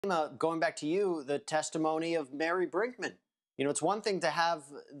Going back to you, the testimony of Mary Brinkman. It's one thing to have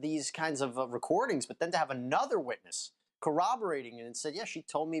these kinds of recordings, but then to have another witness corroborating it and said, yeah, she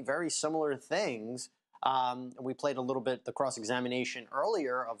told me very similar things. And we played a little bit the cross-examination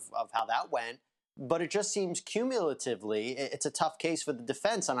earlier of how that went. But it just seems cumulatively, it's a tough case for the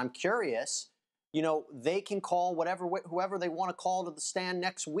defense. And I'm curious, they can call whoever they want to call to the stand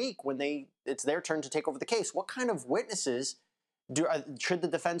next week when it's their turn to take over the case. What kind of witnesses should the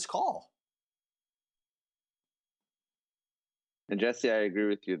defense call? And Jesse, I agree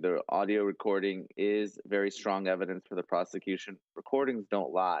with you. The audio recording is very strong evidence for the prosecution. Recordings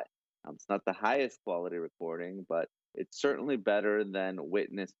don't lie. It's not the highest quality recording, but it's certainly better than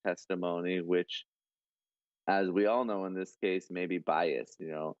witness testimony, which, as we all know in this case, may be biased.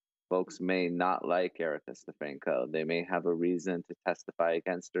 Folks may not like Erica Stefanko. They may have a reason to testify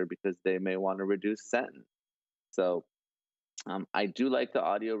against her because they may want to reduce sentence. So I do like the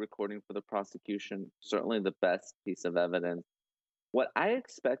audio recording for the prosecution, certainly the best piece of evidence. What I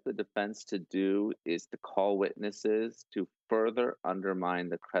expect the defense to do is to call witnesses to further undermine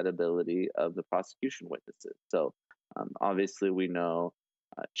the credibility of the prosecution witnesses. So obviously we know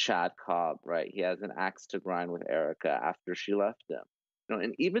Chad Cobb, right? He has an axe to grind with Erica after she left him.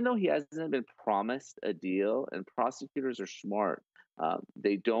 And even though he hasn't been promised a deal, and prosecutors are smart,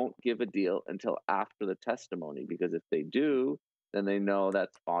 they don't give a deal until after the testimony, because if they do, then they know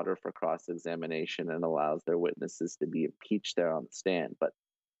that's fodder for cross-examination and allows their witnesses to be impeached there on the stand. But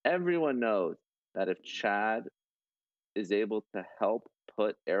everyone knows that if Chad is able to help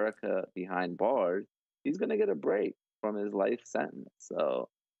put Erica behind bars, he's going to get a break from his life sentence. So,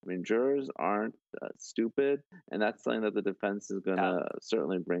 jurors aren't stupid, and that's something that the defense is going to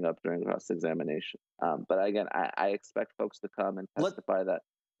certainly bring up during cross-examination. But again, I expect folks to come and testify that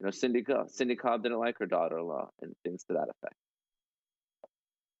Cindy Cobb didn't like her daughter-in-law and things to that effect.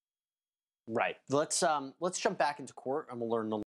 Right. Let's jump back into court and we'll learn the